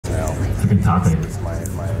big topic. I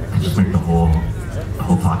could just make the whole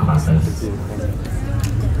talk about this.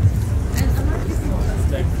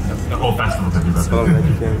 The whole festival could be about this. Oh, glad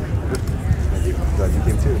you came. Glad you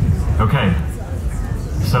came too. Okay,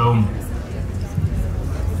 so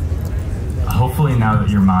hopefully now that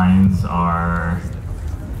your minds are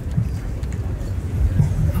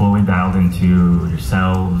fully dialed into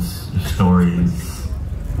yourselves, your stories,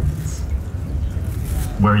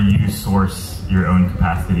 where you source your own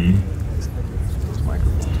capacity,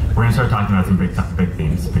 we're going to start talking about some big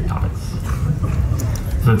themes, big topics.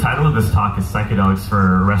 So the title of this talk is Psychedelics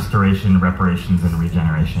for Restoration, Reparations, and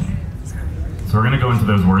Regeneration. So we're going to go into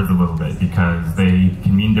those words a little bit because they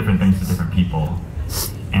can mean different things to different people.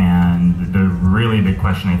 And the really big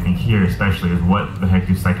question I think here especially is what the heck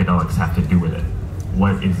do psychedelics have to do with it?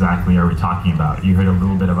 What exactly are we talking about? You heard a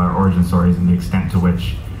little bit of our origin stories and the extent to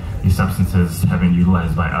which these substances have been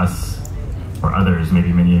utilized by us or others,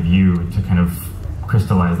 maybe many of you, to kind of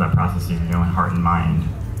crystallize that process in your own heart and mind.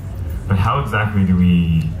 But how exactly do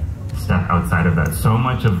we step outside of that? So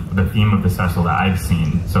much of the theme of this festival that I've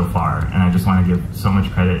seen so far, and I just want to give so much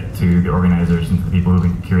credit to the organizers and to the people who've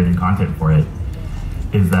been curating content for it,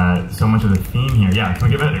 is that so much of the theme here, yeah, can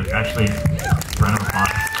we give it actually a round of applause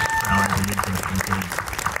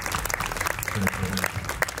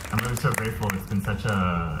I'm really so grateful. It's been such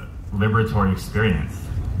a liberatory experience.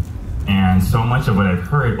 And so much of what I've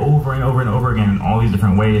heard over and over and over again in all these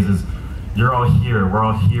different ways is you're all here, we're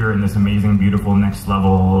all here in this amazing, beautiful, next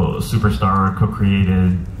level, superstar,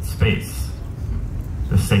 co-created space,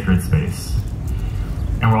 this sacred space.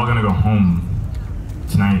 And we're all gonna go home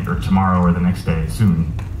tonight or tomorrow or the next day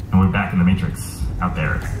soon, and we're back in the matrix out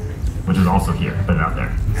there, which is also here, but out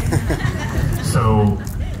there. So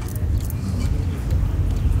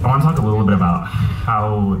I want to talk a little bit about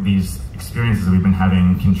how these experiences we've been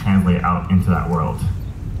having can translate out into that world,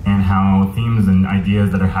 and how themes and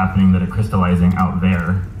ideas that are happening, that are crystallizing out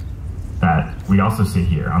there, that we also see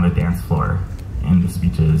here on the dance floor, in the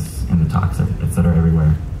speeches, in the talks, etc.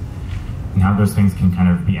 everywhere, and how those things can kind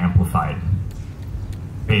of be amplified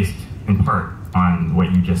based in part on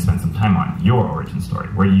what you just spent some time on, your origin story,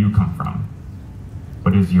 where you come from.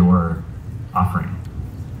 What is your offering?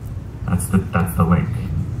 That's the link.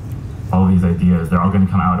 All of these ideas, they're all going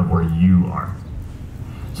to come out of where you are.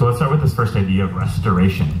 So let's start with this first idea of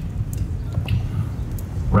restoration.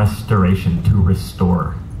 Restoration, to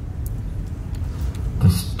restore. To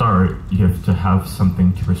start, you have to have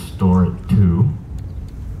something to restore it to.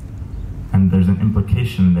 And there's an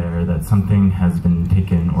implication there that something has been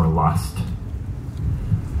taken or lost.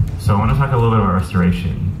 So I want to talk a little bit about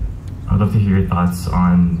restoration. I'd love to hear your thoughts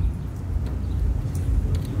on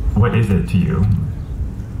what is it to you,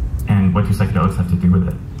 and what do psychedelics have to do with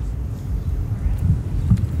it?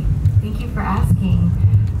 Thank you for asking.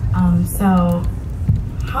 So,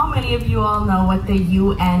 how many of you all know what the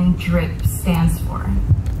UN DRIP stands for?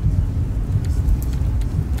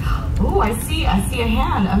 Oh, I see a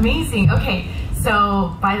hand. Amazing. Okay,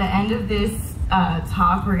 so by the end of this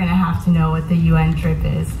talk, we're going to have to know what the UN DRIP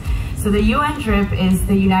is. So the UN DRIP is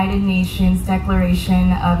the United Nations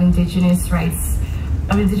Declaration of Indigenous Rights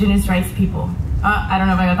people. I don't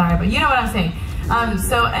know if I got that right, but you know what I'm saying.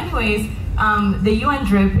 So anyways, the UN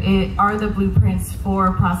DRIP are the blueprints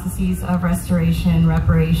for processes of restoration,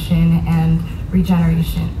 reparation, and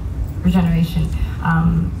regeneration.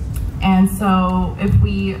 And so if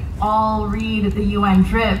we all read the UN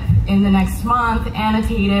DRIP in the next month,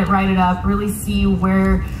 annotate it, write it up, really see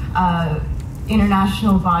where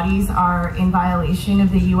international bodies are in violation of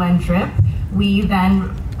the UN DRIP, we then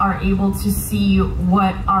are able to see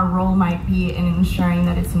what our role might be in ensuring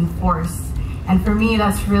that it's enforced. And for me,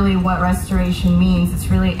 that's really what restoration means. It's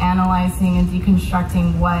really analyzing and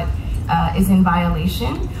deconstructing what is in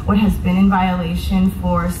violation, what has been in violation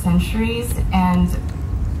for centuries, and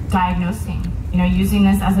diagnosing, using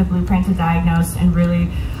this as a blueprint to diagnose and really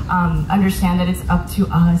understand that it's up to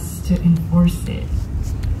us to enforce it.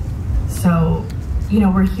 So,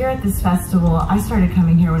 we're here at this festival. I started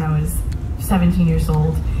coming here when I was 17 years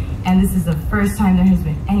old, and this is the first time there has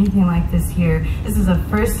been anything like this here. This is the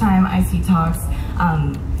first time I see talks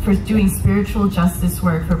for doing spiritual justice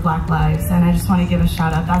work for Black lives, and I just want to give a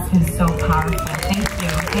shout out. That's been so powerful. Thank you,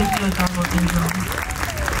 Adorable Angel.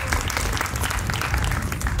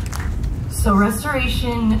 So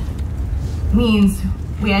restoration means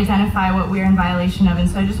we identify what we're in violation of, and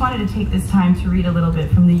so I just wanted to take this time to read a little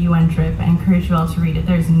bit from the UN DRIP and encourage you all to read it.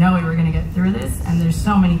 There's no way we're going to get through this, and there's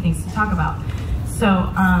so many things to talk about.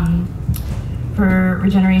 So for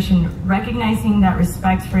regeneration, recognizing that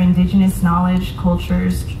respect for indigenous knowledge,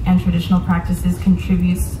 cultures, and traditional practices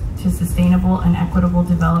contributes to sustainable and equitable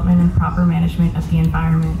development and proper management of the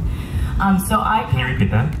environment. Can you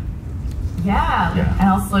repeat that? Yeah. And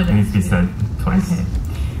I'll slow down. It needs to be said twice. Okay.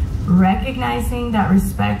 Recognizing that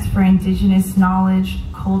respect for indigenous knowledge,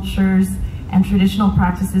 cultures, and traditional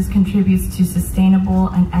practices contributes to sustainable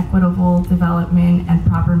and equitable development and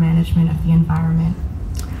proper management of the environment.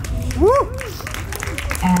 Woo!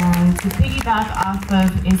 And to piggyback off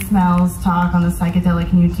of Ismail's talk on the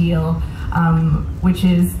psychedelic New Deal, which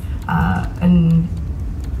is a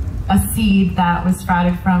seed that was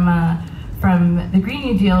sprouted from the Green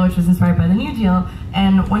New Deal, which was inspired by the New Deal.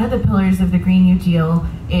 And one of the pillars of the Green New Deal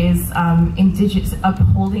is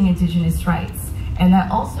upholding indigenous rights. And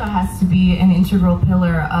that also has to be an integral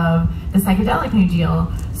pillar of the psychedelic New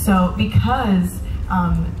Deal. So because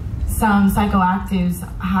some psychoactives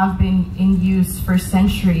have been in use for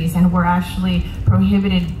centuries and were actually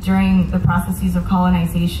prohibited during the processes of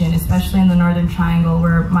colonization, especially in the Northern Triangle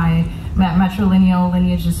where my matrilineal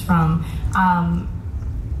lineage is from,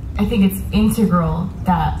 I think it's integral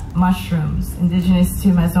that mushrooms indigenous to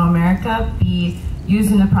Mesoamerica be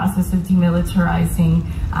used in the process of demilitarizing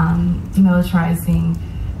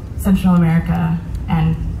Central America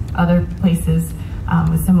and other places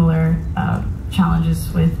with similar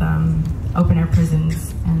challenges with open-air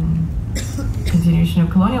prisons and continuation of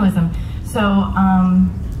colonialism. So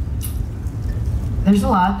there's a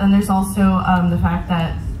lot. Then there's also the fact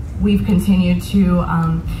that we've continued to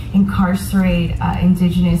incarcerate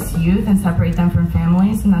indigenous youth and separate them from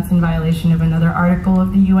families, and that's in violation of another article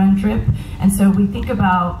of the UN DRIP. And so we think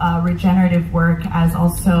about regenerative work as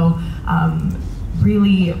also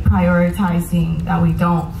really prioritizing that we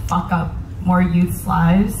don't fuck up more youth's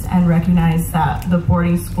lives and recognize that the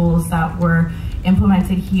boarding schools that were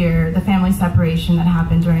implemented here, the family separation that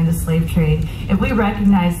happened during the slave trade, if we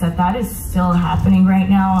recognize that that is still happening right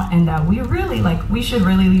now and that we should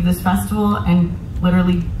really leave this festival and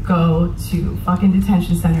literally go to fucking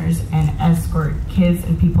detention centers and escort kids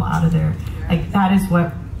and people out of there. Like, that is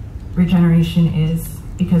what regeneration is,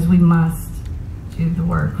 because we must do the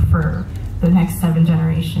work for the next 7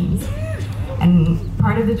 generations. And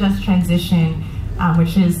part of the just transition,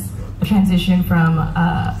 which is a transition from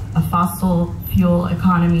a fossil fuel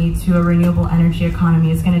economy to a renewable energy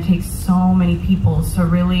economy, is going to take so many people. So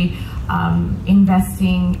really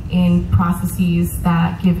investing in processes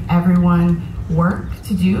that give everyone work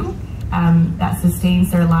to do, that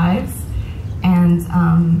sustains their lives, and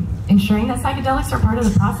ensuring that psychedelics are part of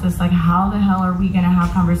the process. Like, how the hell are we going to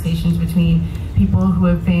have conversations between people who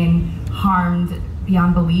have been harmed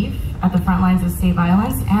beyond belief at the front lines of state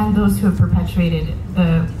violence and those who have perpetuated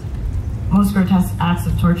the most grotesque acts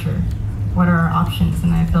of torture? What are our options?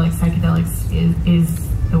 And I feel like psychedelics is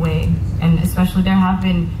the way. And especially there have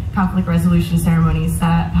been conflict resolution ceremonies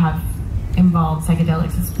that have involved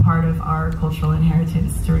psychedelics as part of our cultural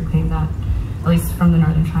inheritance to reclaim that, at least from the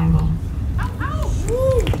Northern Triangle.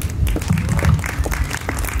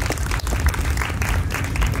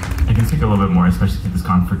 I can speak a little bit more, especially to this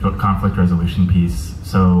conflict resolution piece.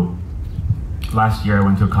 So last year I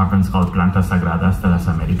went to a conference called Plantas Sagradas de las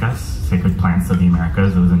Americas, Sacred Plants of the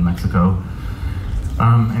Americas. It was in Mexico.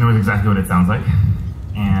 And it was exactly what it sounds like.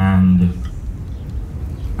 And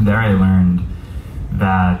there I learned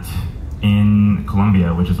that in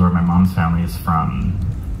Colombia, which is where my mom's family is from,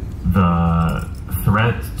 the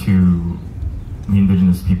threat to the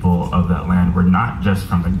indigenous people of that land were not just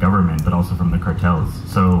from the government, but also from the cartels.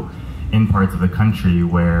 So in parts of the country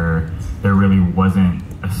where there really wasn't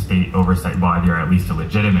a state oversight body, or at least a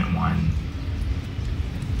legitimate one,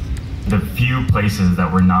 the few places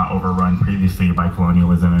that were not overrun previously by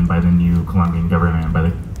colonialism and by the new Colombian government, by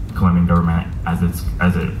the Colombian government as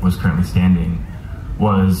it was currently standing,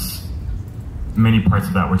 was many parts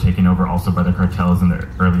of that were taken over also by the cartels in the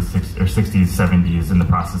early 60s, 70s, in the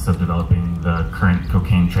process of developing the current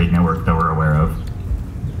cocaine trade network that we're aware of,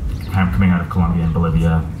 kind of coming out of Colombia and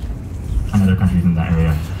Bolivia and other countries in that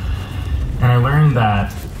area. And I learned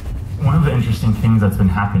that one of the interesting things that's been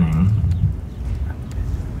happening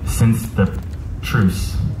since the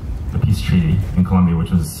truce, the peace treaty in Colombia,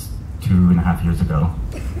 which was 2.5 years ago,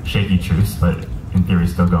 shaky truce, but in theory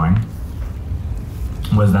still going,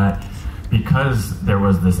 was that because there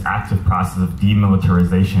was this active process of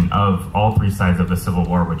demilitarization of all 3 sides of the civil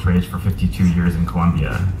war, which raged for 52 years in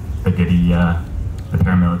Colombia, the guerrilla, the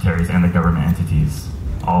paramilitaries, and the government entities,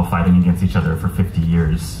 all fighting against each other for 50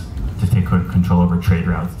 years to take control over trade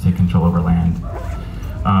routes, to take control over land,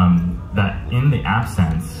 that in the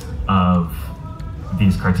absence of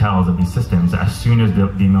these cartels, of these systems, as soon as the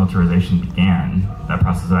demilitarization began, that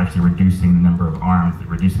process of actually reducing the number of arms,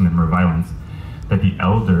 reducing the number of violence, that the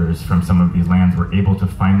elders from some of these lands were able to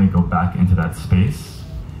finally go back into that space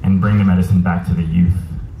and bring the medicine back to the youth.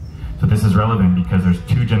 So this is relevant because there's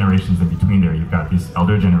 2 generations in between there. You've got this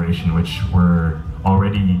elder generation, which were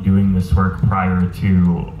already doing this work prior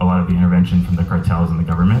to a lot of the intervention from the cartels and the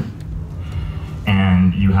government.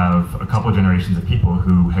 And you have a couple generations of people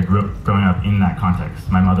who had grown up in that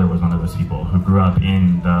context. My mother was one of those people who grew up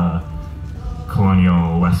in the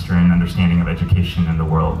colonial Western understanding of education in the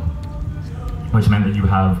world, which meant that you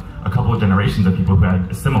have a couple of generations of people who had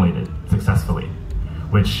assimilated successfully,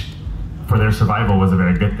 which for their survival was a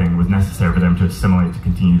very good thing. It was necessary for them to assimilate to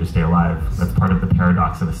continue to stay alive. That's part of the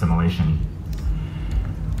paradox of assimilation.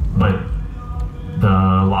 But the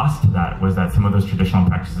loss to that was that some of those traditional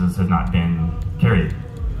practices had not been carried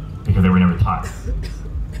because they were never taught.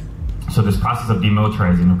 So this process of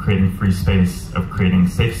demilitarizing, of creating free space, of creating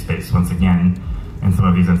safe space, once again, in some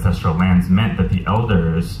of these ancestral lands, meant that the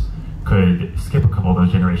elders could skip a couple of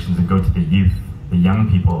those generations and go to the youth, the young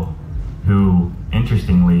people, who,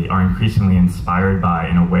 interestingly, are increasingly inspired by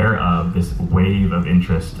and aware of this wave of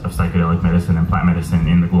interest of psychedelic medicine and plant medicine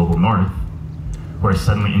in the global north, who are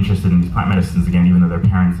suddenly interested in these plant medicines again, even though their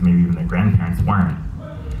parents, maybe even their grandparents, weren't.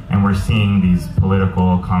 And we're seeing these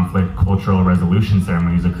political, conflict, cultural resolution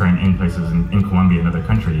ceremonies occurring in places in Colombia and other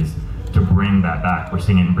countries to bring that back. We're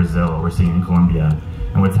seeing it in Brazil, we're seeing it in Colombia.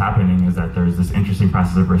 And what's happening is that there's this interesting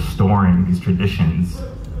process of restoring these traditions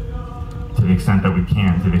to the extent that we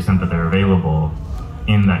can, to the extent that they're available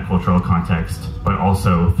in that cultural context, but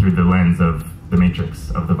also through the lens of the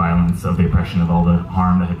matrix, of the violence, of the oppression, of all the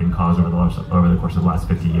harm that had been caused over the course of the last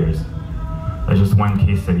 50 years. That's just one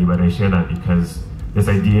case study, but I share that because this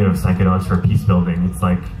idea of psychedelics for peace building, it's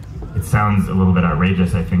like, it sounds a little bit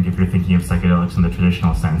outrageous, I think, if you're thinking of psychedelics in the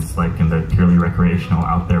traditional sense, like in the purely recreational,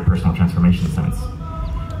 out there, personal transformation sense.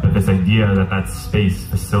 But this idea that that space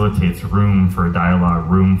facilitates room for dialogue,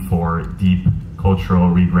 room for deep cultural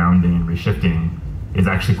regrounding and reshifting is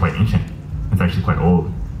actually quite ancient. It's actually quite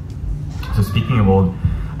old. So speaking of old,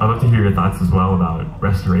 I'd love to hear your thoughts as well about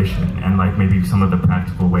restoration and like maybe some of the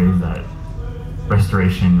practical ways that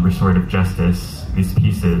restoration, restorative justice, these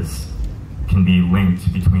pieces can be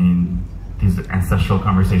linked between these ancestral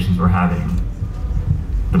conversations we're having,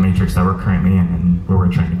 the matrix that we're currently in, and where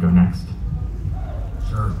we're trying to go next.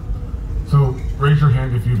 Sure. So raise your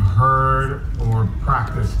hand if you've heard or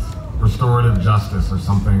practiced restorative justice or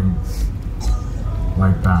something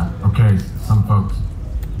like that. Okay, some folks.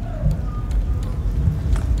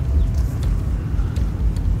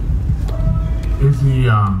 Izzy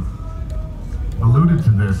alluded to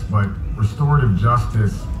this, but restorative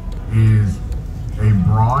justice is a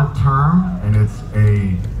broad term and it's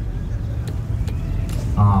a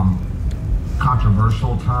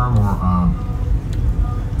controversial term, or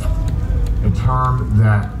a term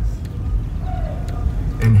that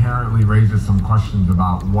inherently raises some questions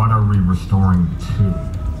about what are we restoring to,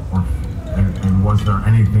 or and was there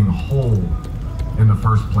anything whole in the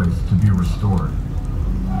first place to be restored?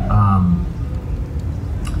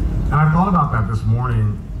 And I thought about that this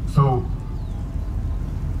morning. So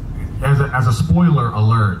as a spoiler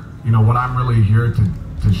alert, you know, what I'm really here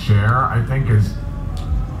to share, I think, is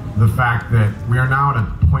the fact that we are now at a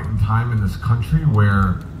point in time in this country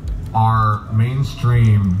where our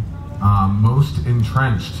mainstream, most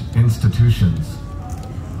entrenched institutions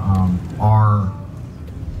are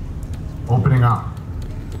opening up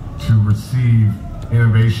to receive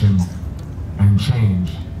innovation and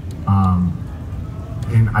change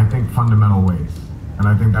in, I think, fundamental ways. And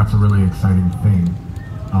I think that's a really exciting thing.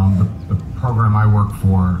 The program I work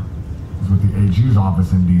for is with the AG's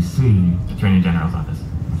office in DC. Attorney General's office.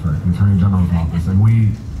 That's right, the Attorney General's office. And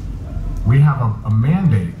we have a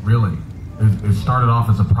mandate, really. It started off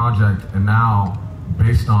as a project, and now,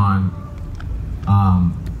 based on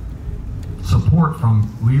support from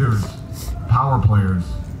leaders, power players,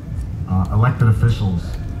 elected officials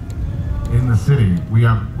in the city, we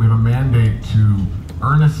have a mandate to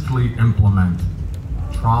earnestly implement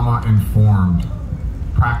trauma-informed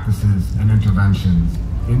practices and interventions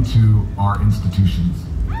into our institutions.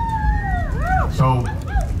 So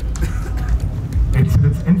it's in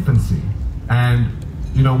its infancy, and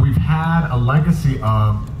you know, we've had a legacy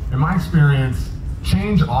of, in my experience,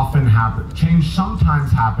 change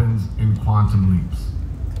sometimes happens in quantum leaps.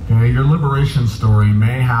 Okay, your liberation story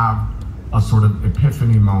may have a sort of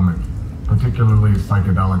epiphany moment, particularly if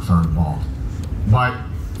psychedelics are involved. But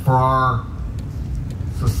for our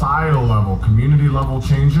societal level, community level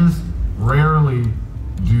changes, rarely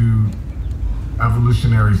do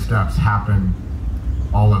evolutionary steps happen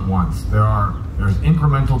all at once. There's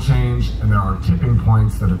incremental change, and there are tipping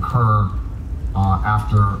points that occur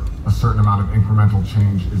after a certain amount of incremental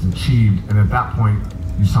change is achieved, and at that point,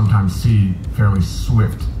 you sometimes see fairly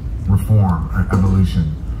swift reform or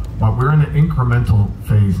evolution. But we're in an incremental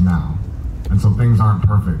phase now, and so things aren't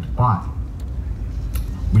perfect. But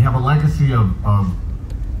we have a legacy of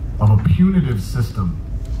a punitive system,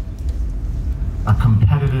 a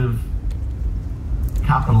competitive,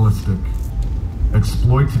 capitalistic,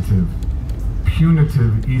 exploitative,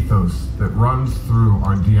 punitive ethos that runs through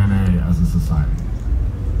our DNA as a society.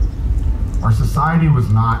 Our society was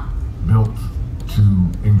not built to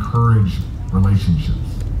encourage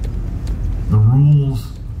relationships. The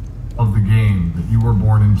rules of the game that you were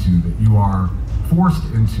born into, that you are forced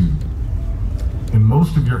into in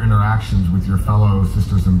most of your interactions with your fellow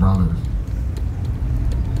sisters and brothers,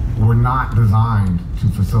 were not designed to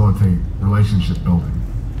facilitate relationship building.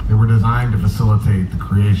 They were designed to facilitate the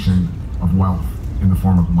creation of wealth in the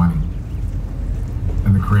form of money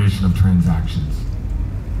and the creation of transactions.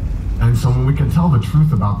 And so when we can tell the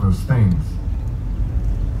truth about those things,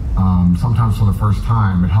 sometimes for the first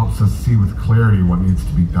time, it helps us see with clarity what needs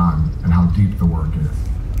to be done and how deep the work is.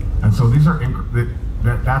 And so these are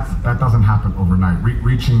that doesn't happen overnight.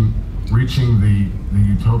 Reaching the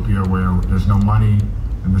utopia where there's no money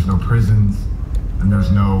and there's no prisons and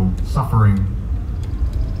there's no suffering,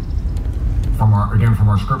 from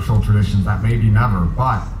our scriptural traditions, that may be never,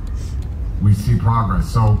 but we see progress.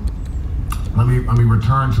 So let me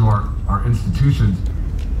return to our institutions.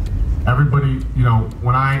 Everybody,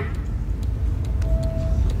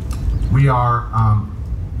 we are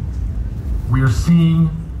seeing